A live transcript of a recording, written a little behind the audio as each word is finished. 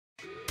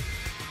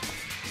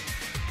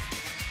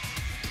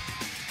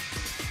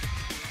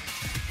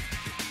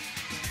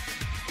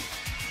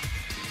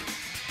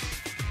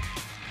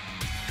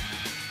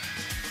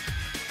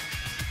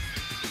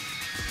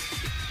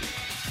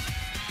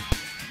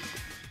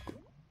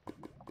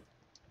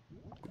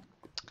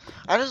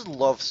I just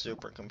love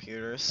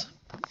supercomputers.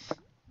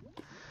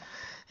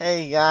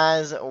 Hey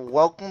guys,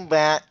 welcome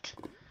back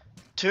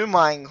to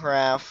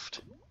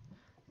Minecraft.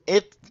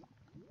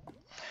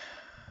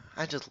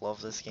 I just love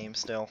this game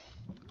still.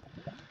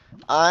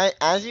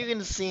 As you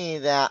can see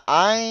that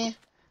I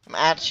am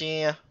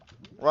actually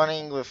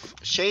running with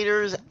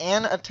shaders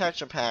and a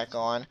texture pack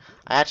on.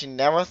 I actually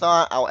never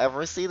thought I'll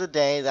ever see the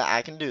day that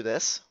I can do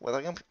this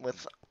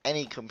with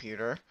any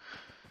computer.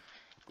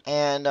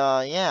 And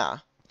yeah,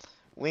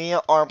 we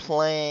are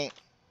playing.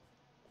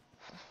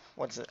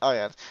 What's it? Oh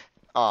yeah.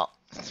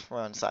 We're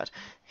on the side.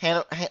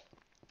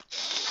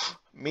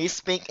 Me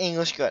speak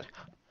English good.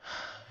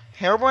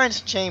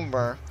 Herobrine's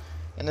Chamber,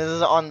 and this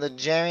is on the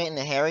Jerry and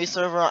Harry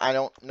server. I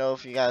don't know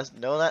if you guys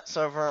know that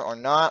server or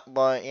not,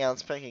 but yeah,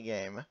 let's pick a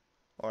game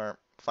or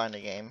find a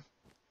game.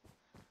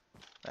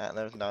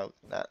 There's no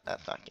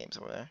that's not games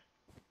over there.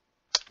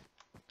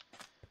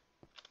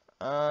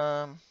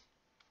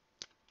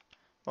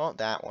 Well,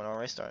 that one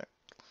already started.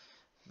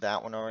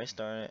 That one already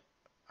started.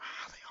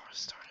 They already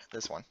started.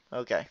 This one.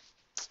 Okay.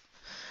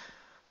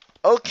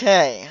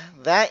 Okay,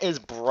 that is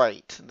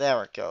bright.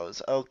 There it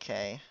goes.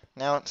 Okay,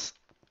 now it's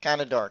kind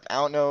of dark. I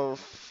don't know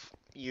if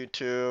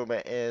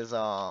YouTube is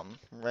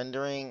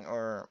rendering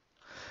or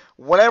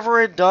whatever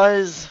it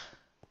does.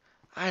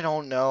 I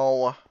don't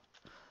know.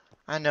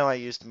 I know I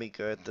used to be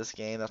good at this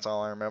game. That's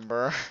all I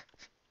remember.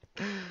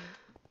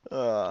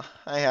 I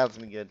had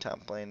some good time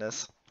playing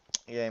this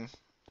game.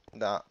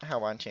 The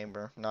Herobrine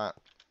Chamber, not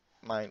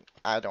my.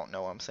 I don't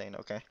know what I'm saying.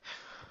 Okay.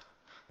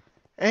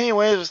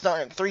 Anyways, we're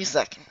starting in 3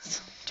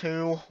 seconds.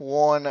 2,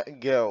 1,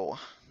 go.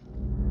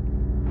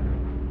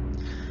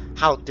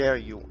 How dare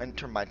you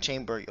enter my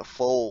chamber, you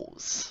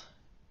fools.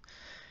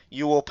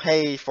 You will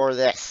pay for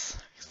this.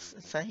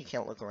 It's how you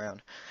can't look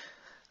around.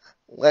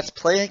 Let's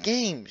play a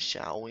game,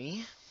 shall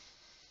we?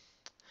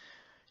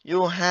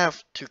 You'll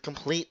have to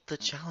complete the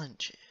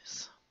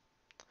challenges.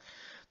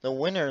 The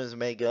winners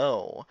may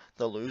go.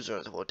 The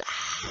losers will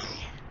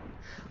die.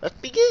 Let's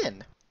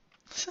begin.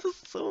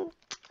 So...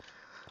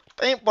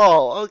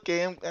 Paintball.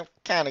 Okay, I'm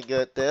kind of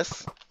good at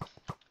this.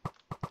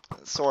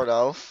 Sort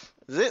of.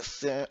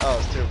 Is it? Oh,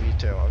 it's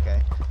 2v2.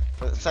 Okay.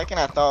 For a second,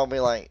 I thought it'd be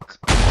like.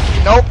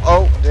 Nope.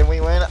 Oh, did we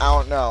win? I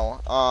don't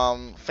know.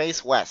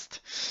 Face west.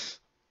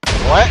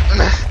 What?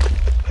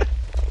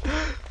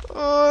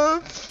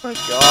 Oh my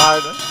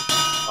god.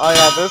 Oh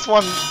yeah, this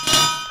one.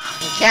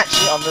 You can't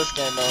cheat on this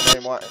game mode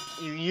anymore.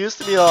 You used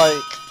to be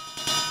like.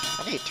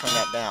 How do you turn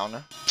that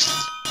down?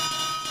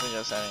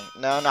 Video settings.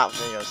 No, not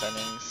video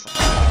settings.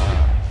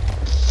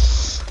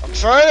 I'm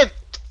trying to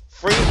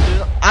freeze.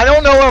 I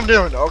don't know what I'm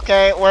doing.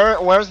 Okay,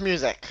 where's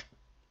music?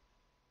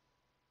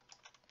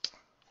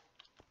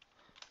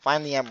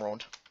 Find the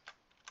emerald.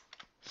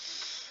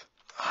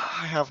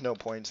 I have no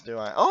points, do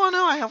I? Oh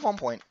no, I have 1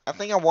 point. I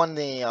think I won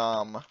the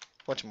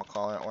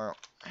whatchamacallit, or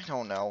I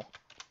don't know.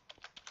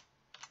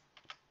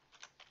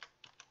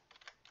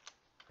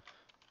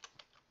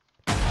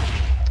 God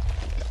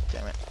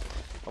damn it.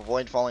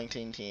 Avoid falling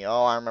TNT.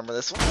 Oh, I remember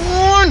this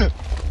one.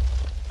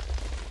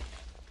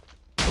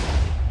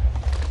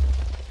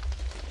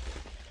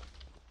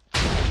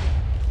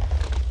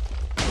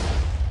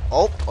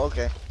 Oh,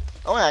 okay.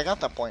 Oh yeah, I got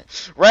that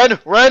point. Red!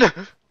 Wait for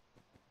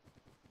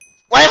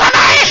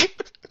me!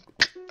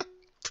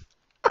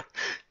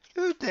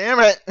 God damn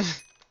it.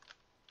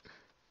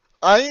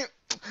 I'm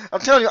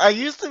telling you, I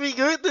used to be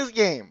good at this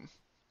game.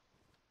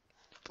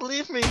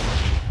 Believe me.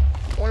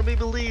 I want to be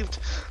believed.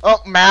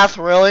 Oh, math,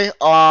 really?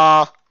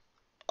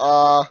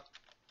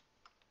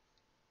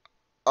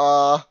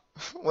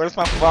 Where's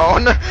my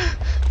phone?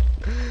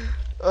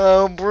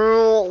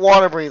 Brew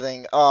water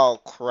breathing. Oh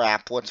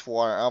crap, what's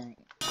water?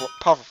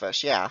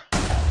 Pufferfish, yeah.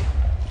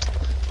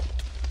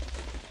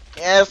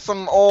 Yeah,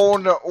 some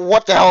old.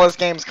 What the hell this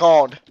game's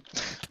called?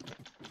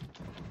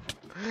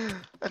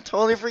 I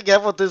totally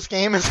forget what this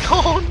game is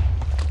called.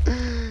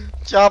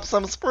 Chop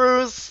some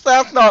spruce.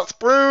 That's not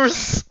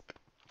spruce.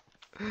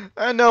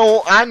 I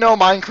know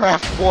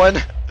Minecraft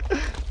wood.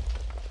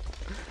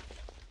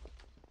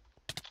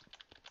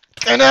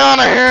 Get out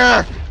of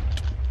here!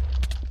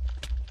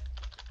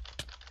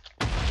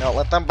 No,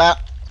 let them bat.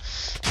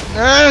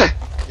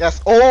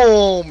 Yes.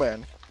 Oh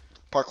man.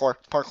 Parkour.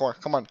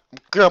 Come on. I'm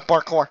good at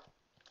parkour.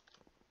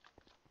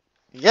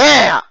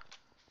 Yeah.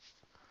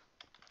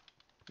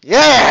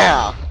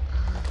 Yeah.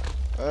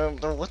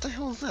 What the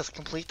hell is this?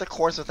 Complete the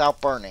course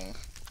without burning.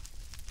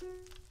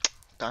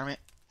 Darn it.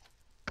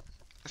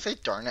 I say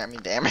darn it. I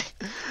mean damn it.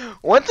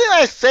 What did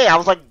I say? I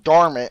was like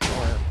darn it,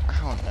 or I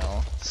don't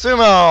know.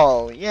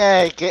 Sumo.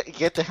 Yay.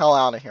 Get the hell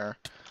out of here.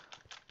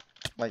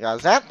 Oh my God.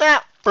 Is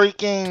that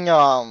freaking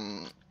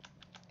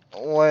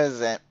what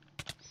is it?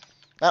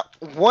 That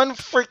one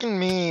freaking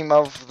meme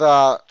of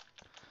the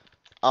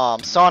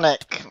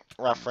Sonic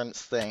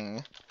reference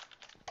thing.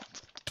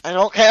 I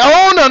don't care.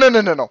 Oh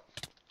no.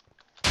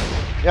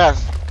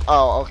 Yes.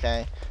 Oh,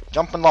 okay.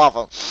 Jump in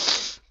lava.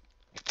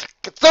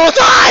 Get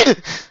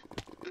suicide!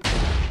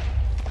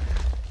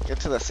 Get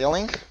to the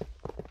ceiling.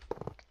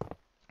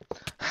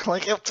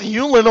 Like it's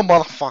you, little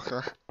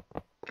motherfucker.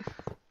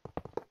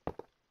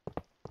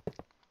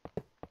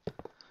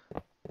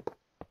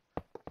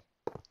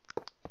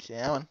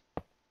 Damn.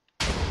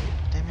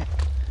 Damn it.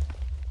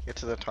 Get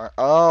to the target.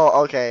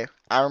 Oh, okay.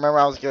 I remember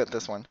I was good at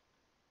this one.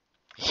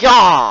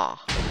 Yeah.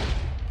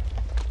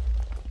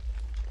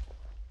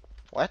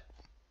 What?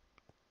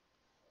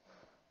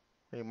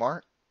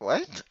 Remark?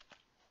 What?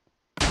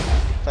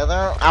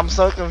 Feather? I'm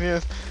so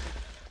confused.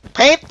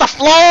 Paint the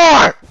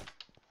floor!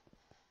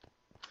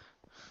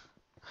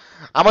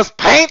 I must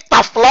paint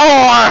the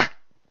floor!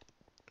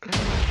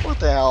 What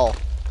the hell?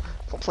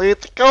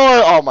 Complete the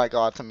color! Oh my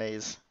god, it's a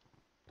maze.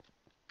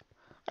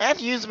 I have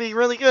to use to be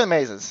really good at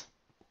mazes.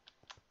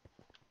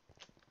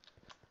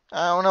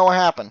 I don't know what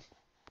happened.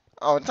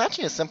 Oh, it's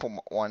actually a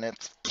simple one.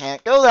 It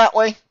can't go that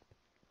way.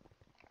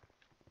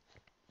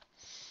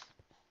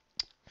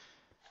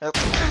 Oh,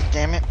 god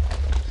damn it.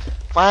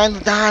 Find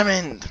the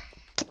diamond.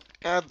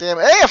 God damn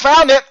it. Hey, I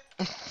found it!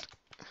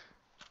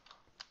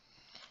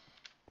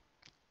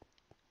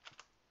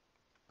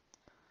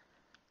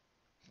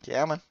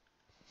 Damn it.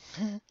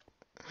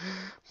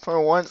 For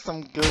once,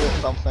 I'm good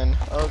at something.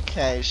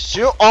 Okay,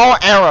 shoot all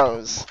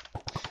arrows.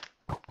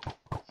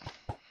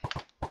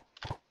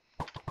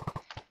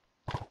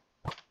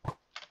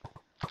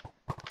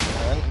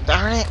 And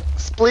darn it,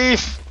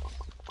 spleef.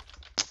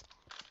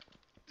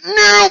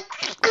 No!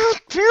 God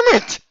damn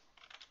it!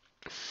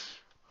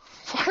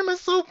 Why am I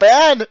so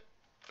bad?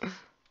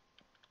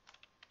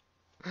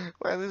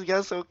 Why are these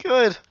guys so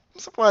good? I'm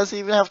surprised they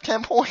even have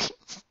 10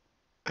 points.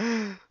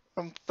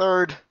 I'm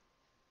third.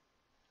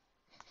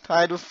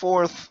 Tied with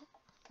fourth.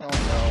 Oh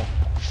no.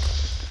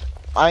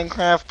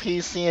 Minecraft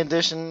PC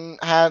edition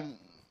had...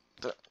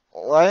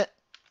 What?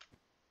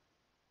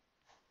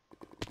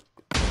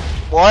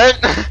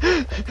 What?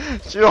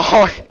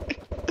 Joy.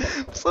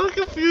 I'm so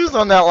confused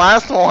on that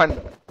last one.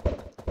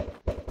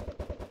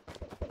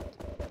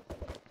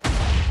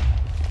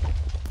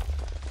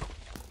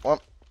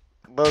 What?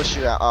 Bow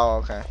shootout. Oh,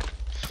 okay.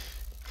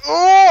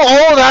 Oh,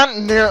 hold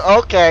on.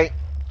 Okay.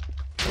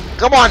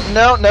 Come on.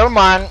 No, never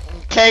mind.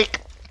 Cake.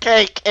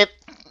 It.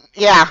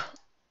 Yeah.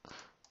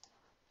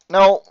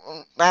 No,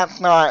 that's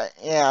not.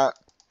 Yeah.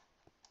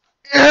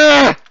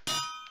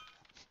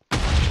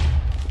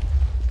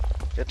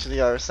 Get to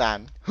the other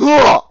side.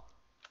 Yeah,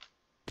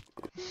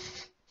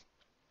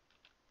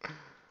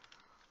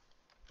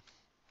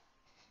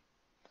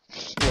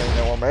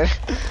 no one made.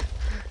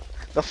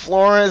 The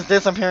floor is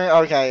disappearing.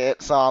 Okay,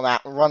 it's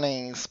that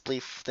running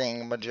spleef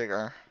thing,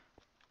 majigger.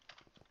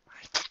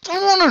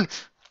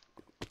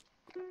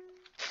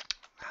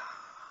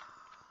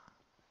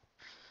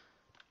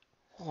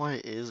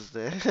 What is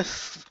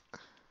this?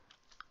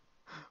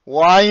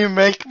 Why you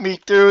make me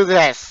do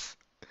this?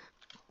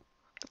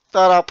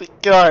 Thought I'll be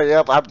good.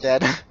 Yep, I'm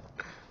dead.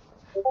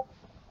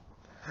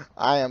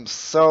 I am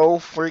so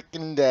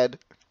freaking dead.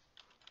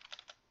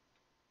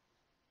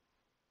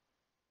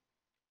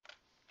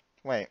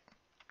 Wait,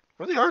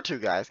 where the other two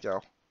guys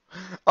go?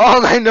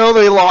 Oh, I know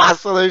they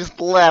lost, so they just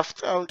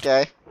left.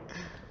 Okay.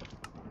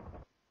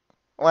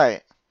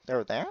 Wait, they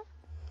were there?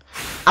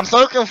 I'm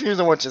so confused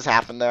on what just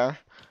happened there.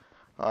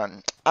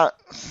 God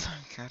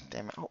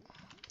damn it. Oh.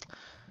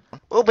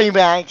 We'll be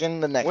back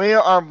in the next. We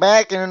are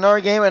back in another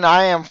game, and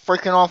I am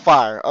freaking on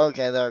fire.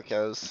 Okay, there it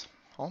goes.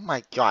 Oh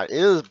my god, it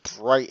is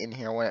bright in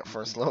here when it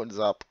first loads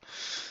up.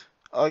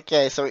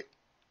 Okay, so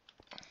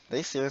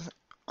they seriously.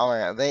 Oh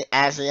yeah, they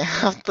actually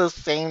have the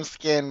same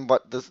skin,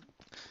 but the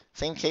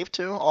same cape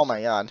too. Oh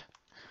my god,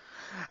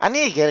 I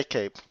need to get a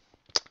cape.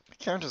 The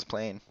character's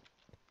plain.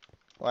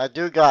 Well, I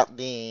do got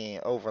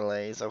the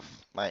overlays of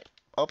my.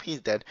 Oh,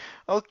 he's dead.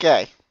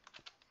 Okay.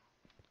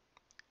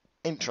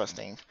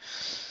 Interesting.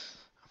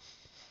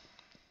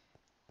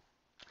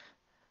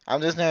 I'm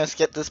just gonna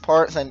skip this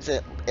part since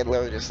it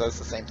literally just does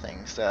the same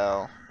thing,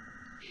 so.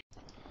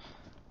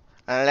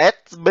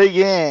 Let's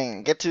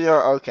begin. Get to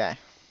your. Okay.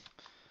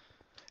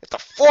 It's a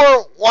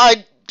 4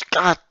 wide.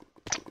 God.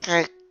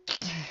 Okay.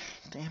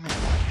 Damn it.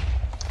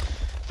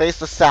 Face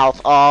the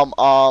south.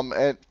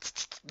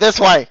 It's this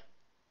way.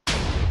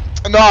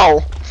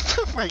 No.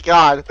 Oh my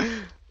god.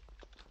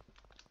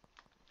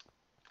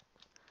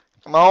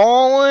 Come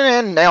on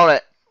and nailed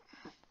it.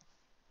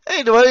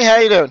 Hey, buddy, how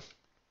you doing?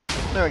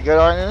 Doing good,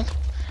 aren't you?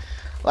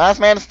 Last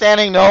man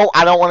standing. No,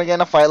 I don't want to get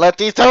in a fight. Let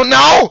these two.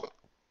 No!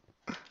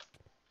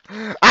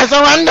 I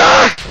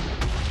surrender!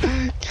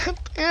 God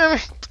damn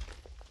it.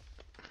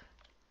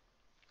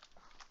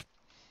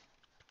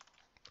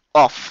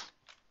 Off.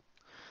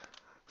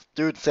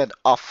 Dude said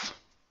off.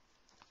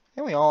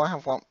 Here we all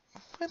have one.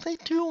 What are they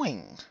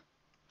doing?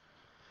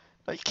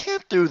 No, you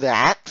can't do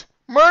that.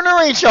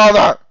 Murder each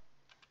other!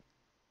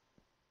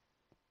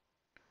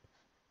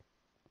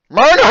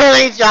 Murder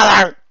each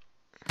other!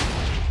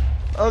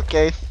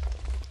 Okay.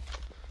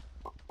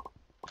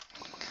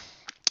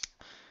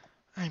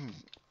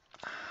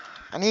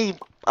 I need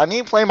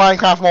to play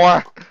Minecraft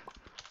more.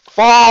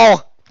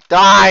 Fall!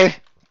 Die!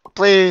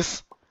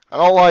 Please. I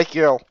don't like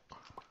you.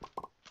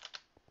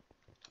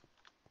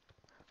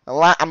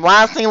 I'm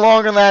lasting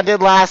longer than I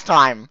did last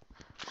time.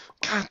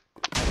 God.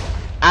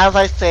 As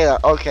I say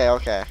that.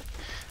 Okay.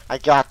 I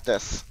got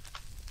this.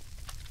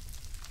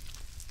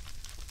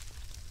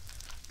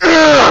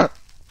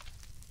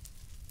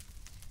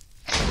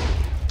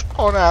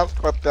 Don't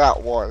ask what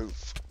that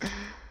was.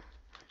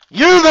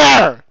 You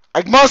there!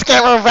 I must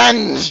get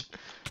revenge!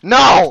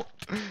 No!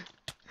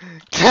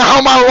 Get out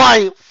of my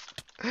life!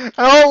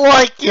 I don't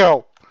like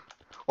you!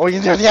 Oh,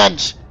 you near the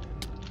end!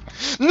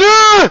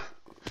 No!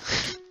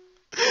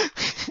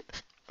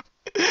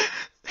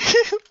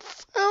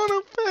 Sound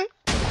effect!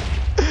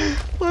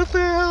 What the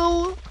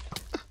hell?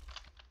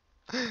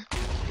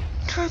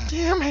 God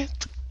damn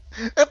it!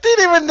 It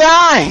didn't even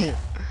die!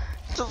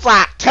 Just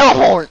like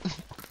teleport!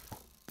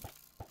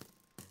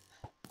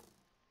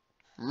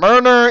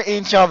 Murder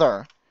each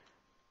other.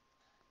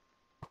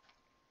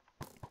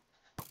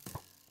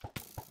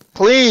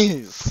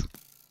 Please!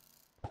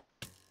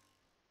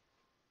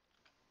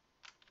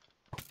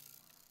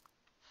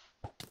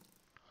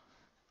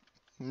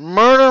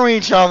 Murder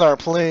each other,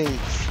 please!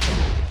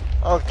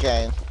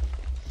 Okay.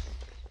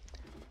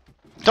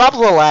 Top of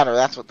the ladder,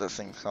 that's what this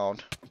thing's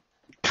called.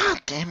 God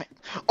damn it.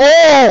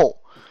 Oh!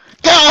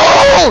 Get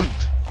on!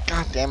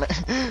 God damn it.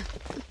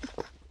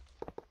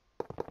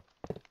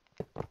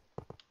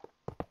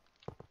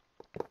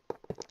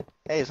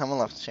 Hey, someone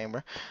left the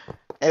chamber.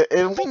 It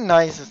would be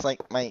nice if,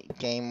 like, my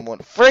game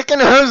would... Freaking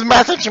who's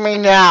messaging me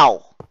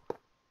now?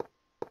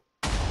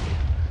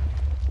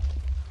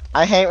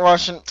 I hate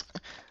Russian...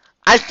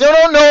 I still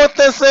don't know what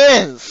this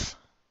is!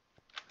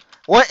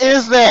 What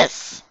is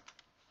this?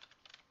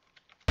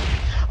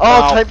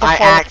 Oh, type the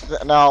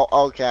accident. No,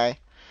 okay.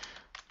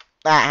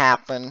 That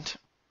happened.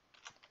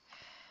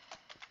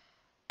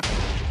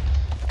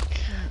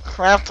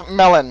 Craft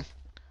melon.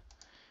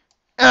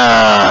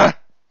 Ugh!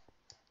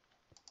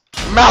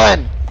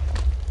 Melon!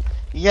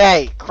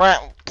 Yay!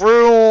 Craft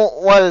brew.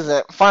 What is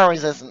it? Fire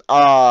resistant.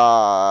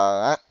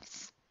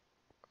 That's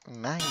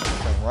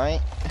magnetism,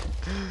 right?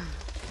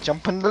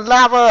 Jump in the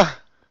lava.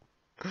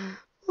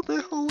 What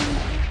the hell?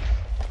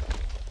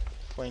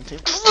 Flame tape.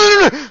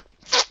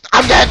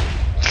 I'm dead.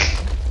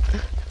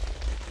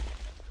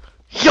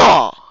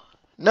 Yeah.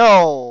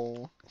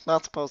 No, it's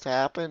not supposed to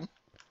happen.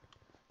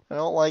 I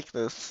don't like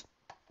this.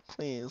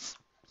 Please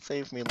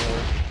save me,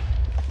 Lord.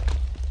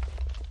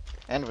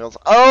 Anvils.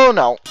 Oh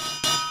no.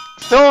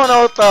 Still don't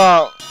know what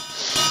the...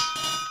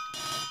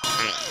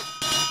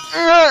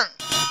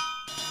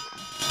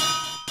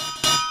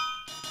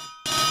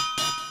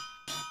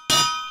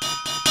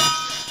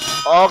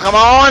 Oh, come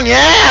on,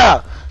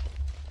 yeah!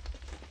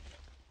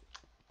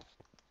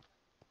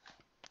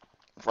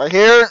 Right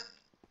here?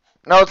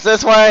 No, it's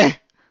this way.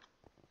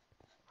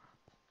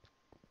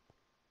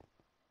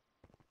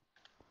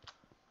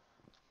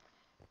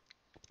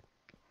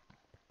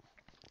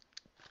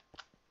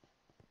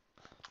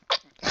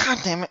 God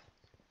damn it.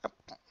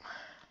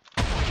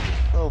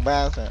 Oh,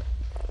 bastard.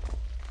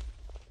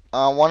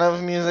 One of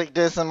the music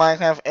discs in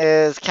Minecraft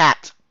is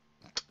cat.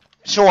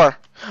 Sure.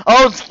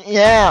 Oh,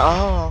 yeah.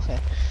 Oh, okay.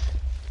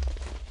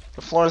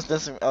 The floor is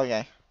this.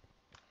 Okay.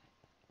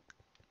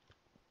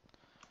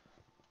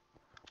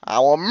 I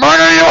will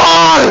murder you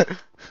all!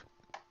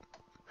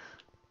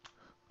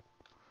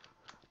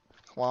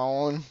 Come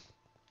on.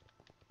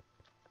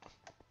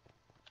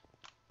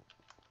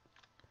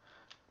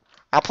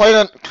 I played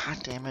a...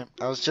 God damn it.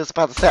 I was just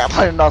about to say I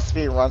played enough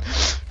speed run.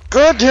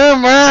 Good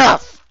damn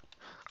math!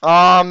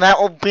 That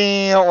will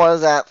be... What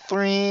is that?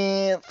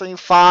 3, 3,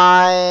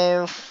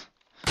 5...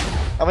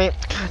 I mean...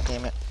 God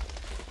damn it.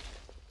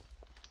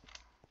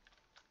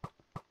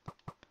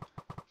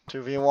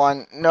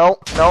 2v1. No,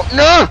 no,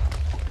 no!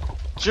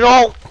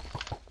 Joe!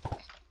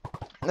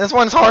 This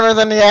one's harder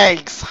than the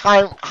eggs.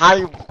 Hi...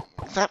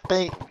 Is that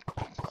bait?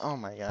 Oh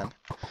my god.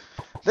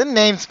 The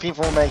names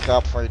people make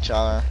up for each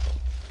other.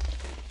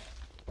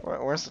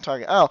 Where's the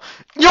target? Oh!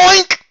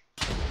 Yoink!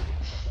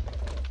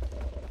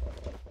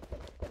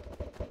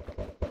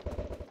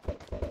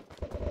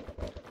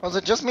 Was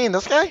it just me and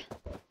this guy?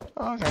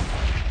 Oh, okay.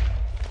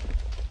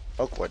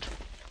 Oakwood.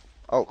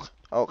 Oak.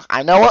 Oak.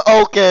 I know what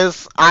oak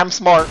is. I'm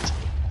smart.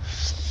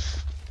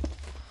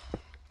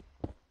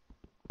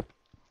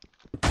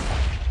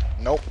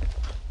 Nope.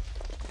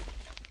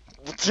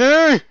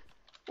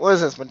 What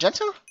is this?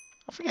 Magenta?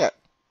 I forget.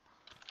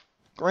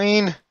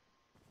 Green.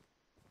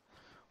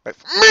 Wait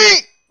for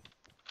me!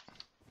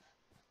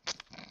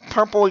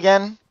 Purple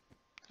again.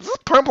 Is this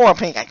purple or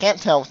pink? I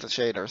can't tell with the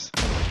shaders.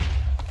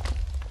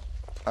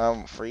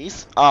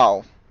 Freeze?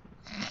 Oh.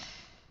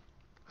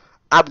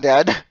 I'm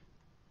dead.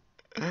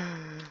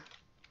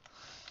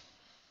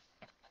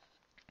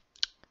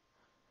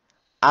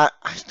 I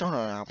still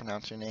don't know how to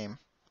pronounce your name.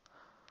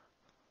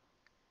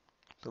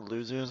 The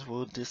losers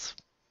will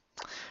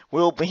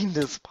be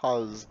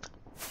disposed.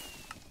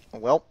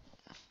 Well,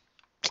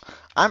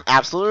 I'm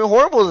absolutely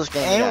horrible at this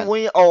game. And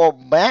we are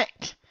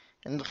back.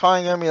 And it's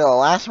probably gonna be the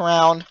last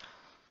round.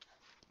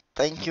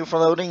 Thank you for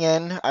loading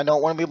in. I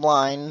don't want to be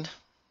blind.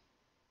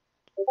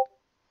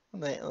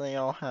 They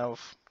all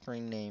have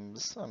green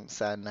names. I'm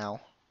sad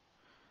now.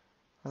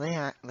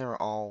 They're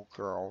all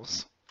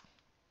girls.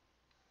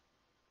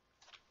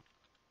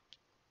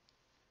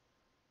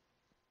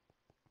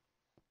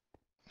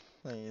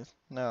 Please.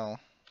 No.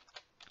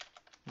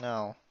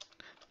 No.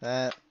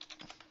 That.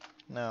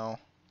 No.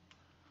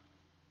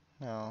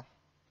 No.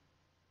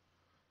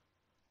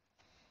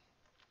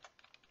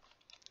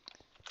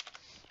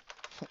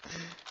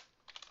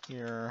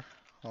 Here,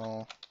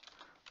 all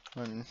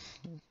on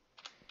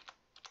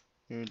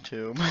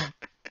YouTube.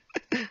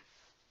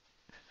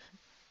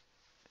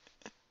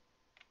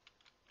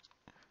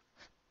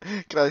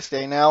 Can I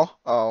stay now?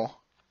 Oh,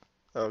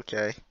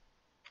 okay.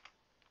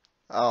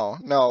 Oh,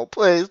 no,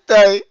 please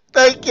stay.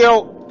 Thank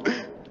you.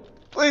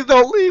 Please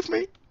don't leave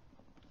me.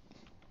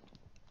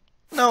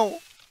 No,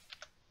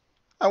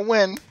 I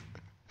win.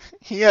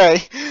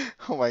 Yay.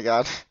 Oh my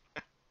god.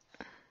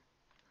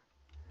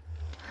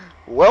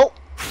 Well,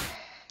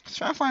 let's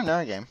try to find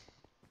another game.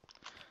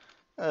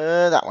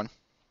 That one.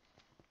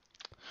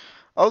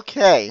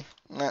 Okay.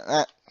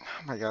 Oh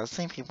my god,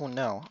 same people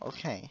know.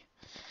 Okay.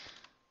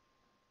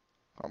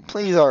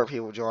 Please other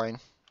people join.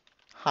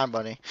 Hi,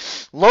 buddy.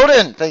 Load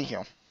in! Thank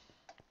you.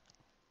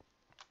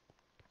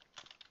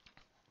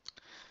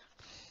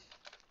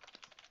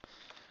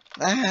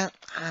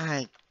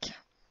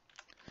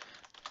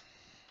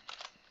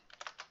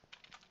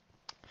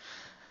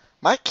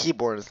 My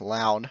keyboard is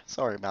loud.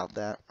 Sorry about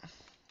that.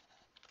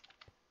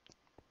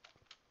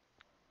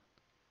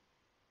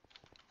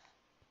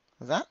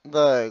 Is that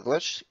the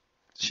glitch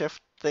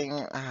shift thing?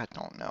 I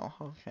don't know.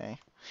 Okay.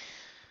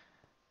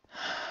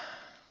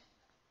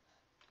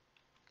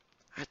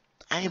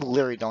 I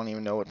literally don't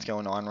even know what's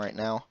going on right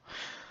now.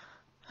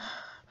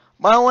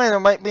 By the way, there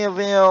might be a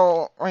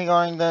video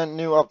regarding the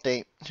new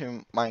update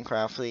to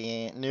Minecraft,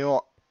 the new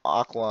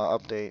Aqua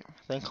update.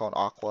 I think called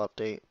Aqua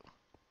update.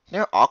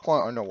 Near Aqua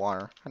or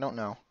underwater? I don't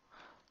know.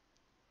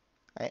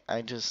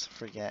 I just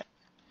forget.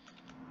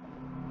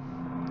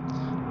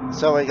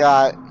 So we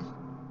got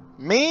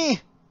me,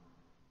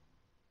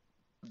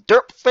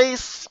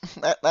 Dirtface,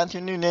 that's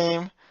your new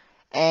name,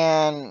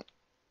 and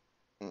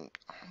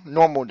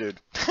normal dude.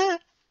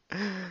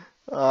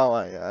 Oh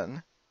my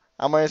god.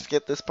 I'm gonna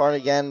skip this part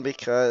again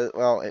because,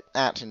 well,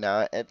 actually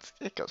no,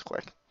 it goes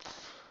quick.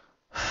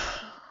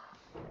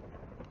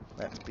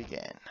 Let's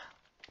begin.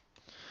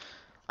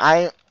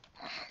 I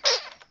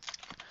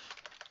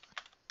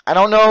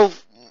don't know.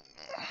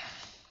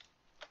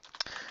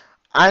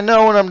 I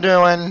know what I'm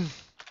doing.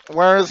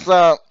 Where's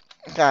the?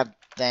 God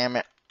damn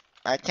it!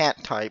 I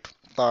can't type.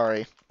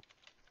 Sorry.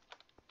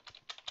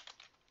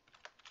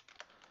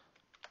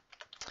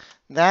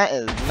 That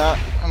is not.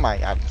 Oh my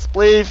god,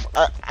 Spleef.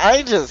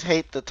 I just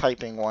hate the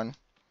typing one.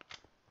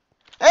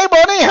 Hey,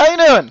 buddy, how you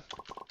doing?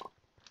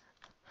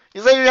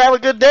 You say you have a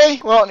good day?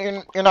 Well,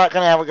 you're not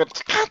gonna have a good.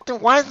 God, damn,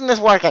 why isn't this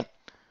working?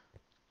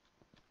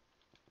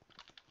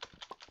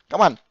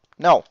 Come on.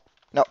 No.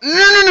 No. No,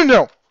 no, no,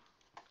 no.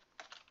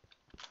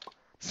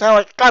 Sound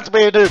like got to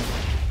be a dude.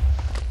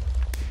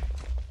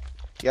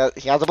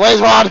 He has a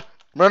blaze rod.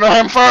 Murder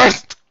him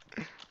first.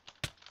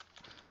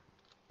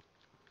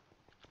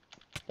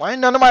 Why are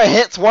none of my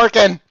hits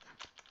working?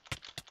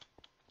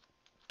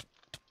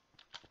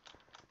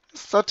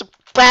 Such a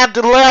bad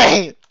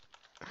delay.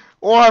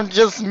 Or I'm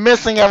just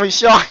missing every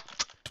shot.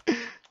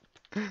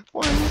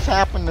 What has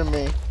happened to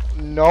me?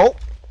 Nope.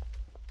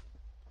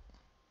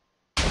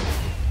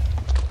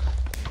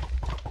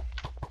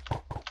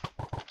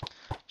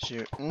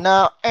 Shooting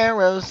out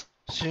arrows.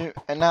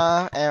 Shooting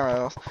out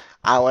arrows.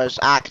 I wish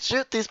I could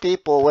shoot these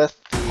people with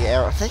the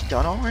arrows. They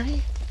done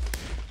already?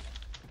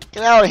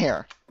 Get out of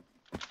here.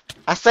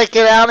 I say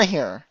get out of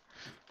here.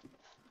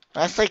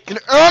 I say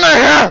get out of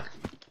here!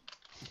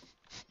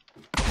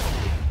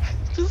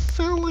 Just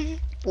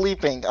silly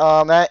bleeping.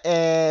 That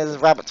is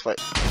rabbit's foot.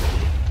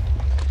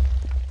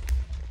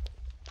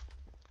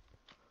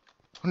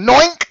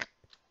 Noink!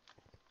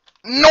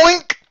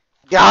 Noink!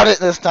 Got it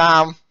this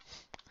time.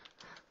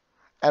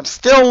 I'm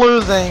still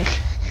losing.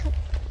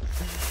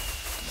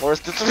 Or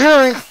it's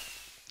disappearing.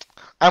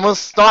 I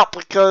must stop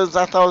because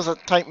I thought it was a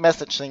type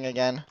message thing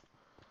again.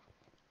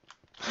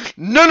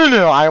 No, no,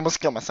 no, I almost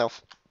killed myself.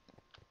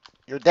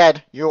 You're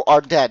dead. You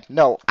are dead.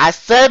 No, I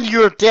said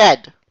you're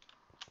dead.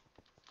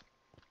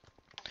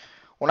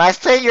 When I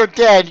say you're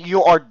dead,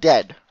 you are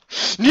dead.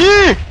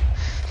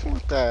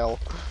 What the hell?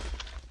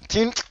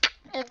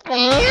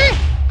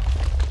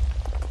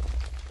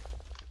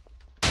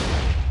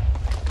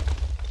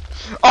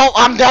 Oh,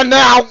 I'm dead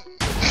now!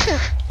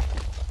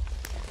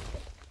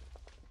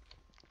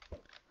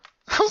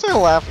 I was gonna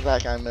laugh if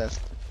that guy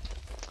missed.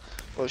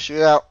 We'll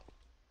shoot out.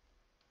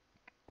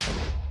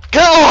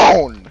 Get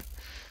on!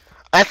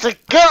 I said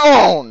get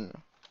on!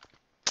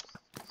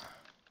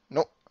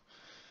 Nope.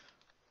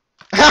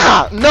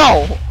 Haha!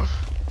 No!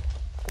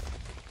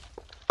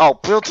 Oh,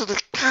 build to the.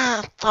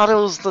 God, I thought it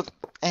was the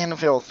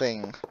anvil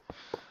thing.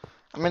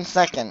 I'm in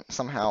second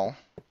somehow.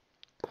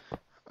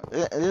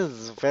 It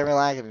is very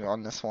laggy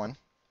on this one.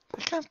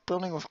 I can't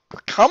building with.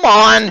 Come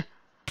on!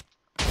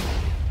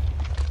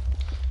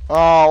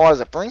 Oh, what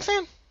is it? Burning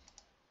sand?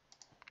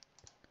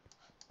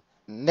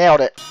 Nailed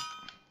it.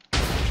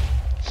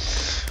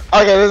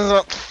 Okay, this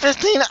is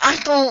 15. I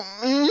don't.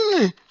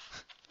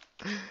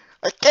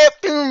 I can't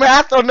do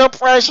math under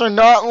pressure,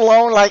 not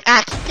alone. Like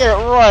I can get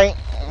it right.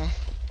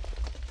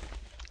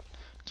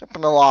 Jump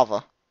in the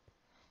lava.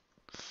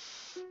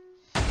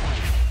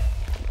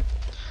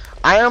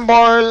 Iron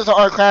bars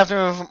are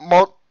crafted with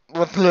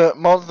with the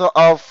multiple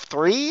of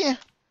 3?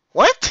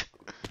 What?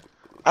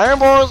 Iron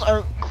bars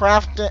are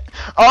crafted.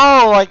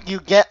 Oh, like you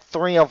get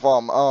 3 of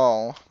them.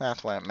 Oh,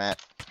 that's what it meant.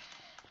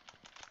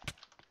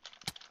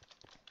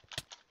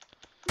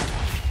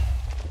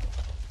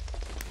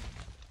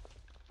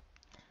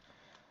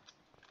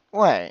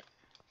 Wait,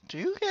 do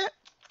you get?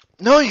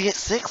 No, you get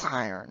 6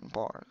 iron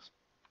bars.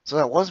 So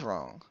that was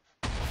wrong.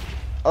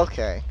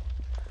 Okay,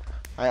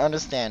 I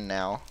understand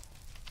now.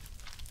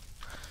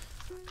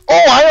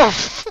 Oh, I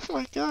don't. Oh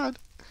my god.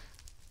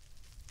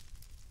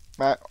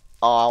 Matt,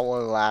 oh, I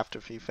would have laughed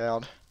if he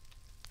failed.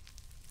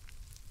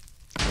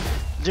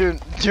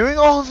 Dude, doing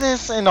all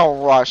this in a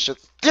rush,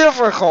 it's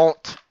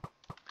difficult.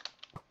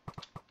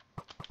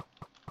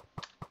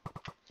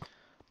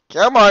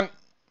 Come on.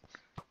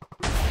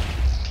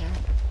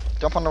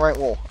 Jump on the right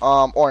wall.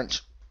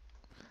 Orange.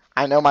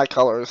 I know my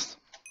colors.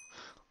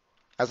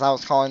 As I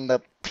was calling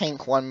the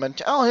pink one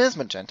magenta. Oh, it is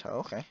magenta.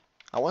 Okay.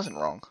 I wasn't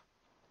wrong.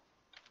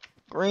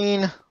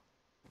 Green.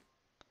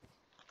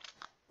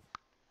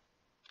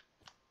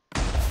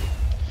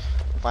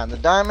 Find the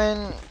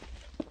diamond.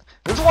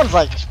 This one's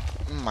like,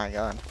 oh my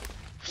god.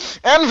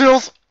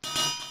 Anvils!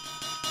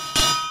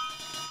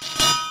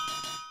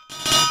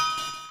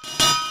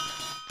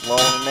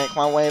 Slowly make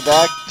my way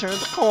back to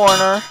the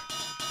corner.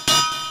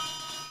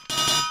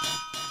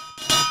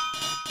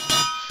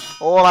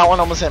 Oh, that one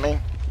almost hit me.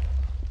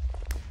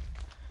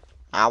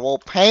 I will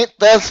paint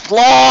this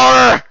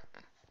floor!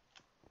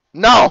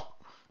 No!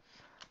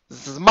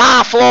 This is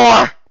my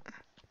floor!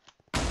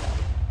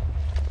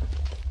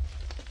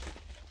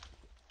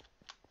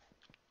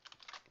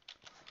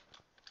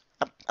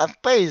 I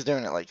bet he's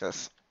doing it like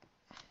this.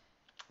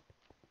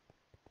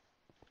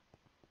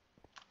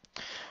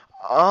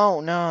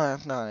 Oh, no,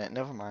 that's not it.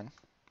 Never mind.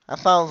 I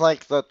thought it was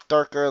like the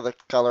darker the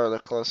color, the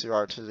closer you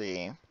are to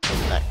the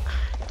neck.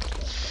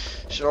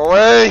 Show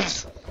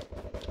legs!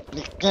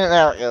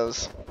 There it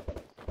goes.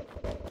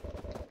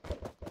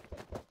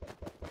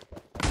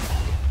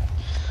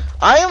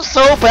 I am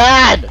so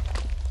bad!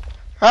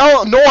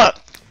 How?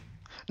 North!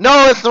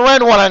 No, it's the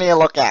red one I need to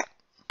look at.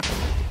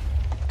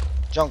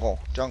 Jungle,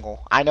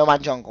 jungle. I know my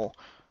jungle.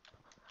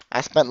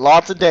 I spent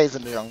lots of days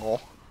in the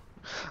jungle.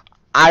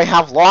 I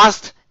have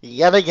lost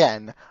yet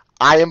again.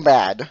 I am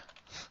bad.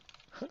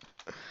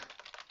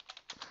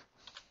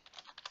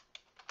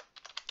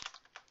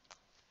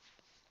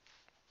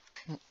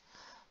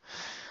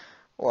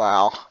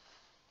 Wow.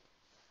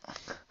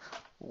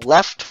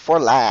 Left for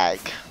lag.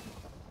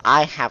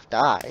 I have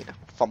died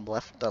from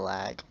left to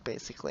lag,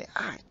 basically.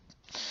 Hi?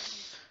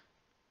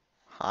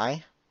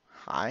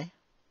 Hi?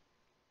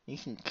 You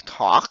can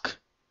talk?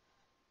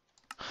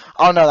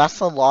 Oh no, that's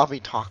the lobby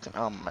talking.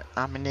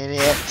 I'm an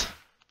idiot.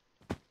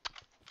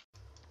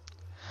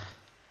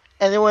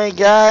 Anyway,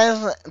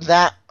 guys,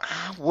 that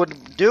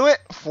would do it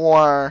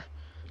for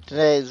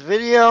today's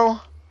video.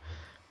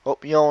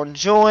 Hope you'll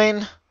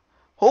enjoy.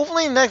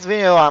 Hopefully, next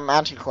video I'm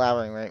actually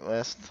collaborating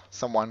with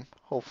someone.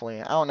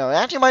 Hopefully, I don't know. It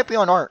actually might be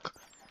on Arc.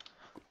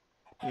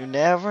 You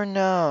never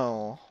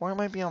know. Or it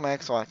might be on my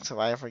Xbox if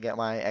I ever get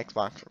my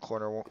Xbox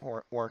recorder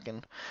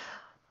working.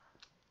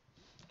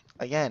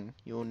 Again,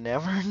 you'll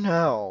never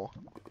know.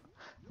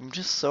 I'm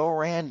just so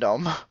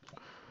random.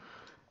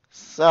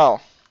 So,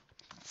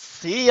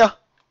 see ya.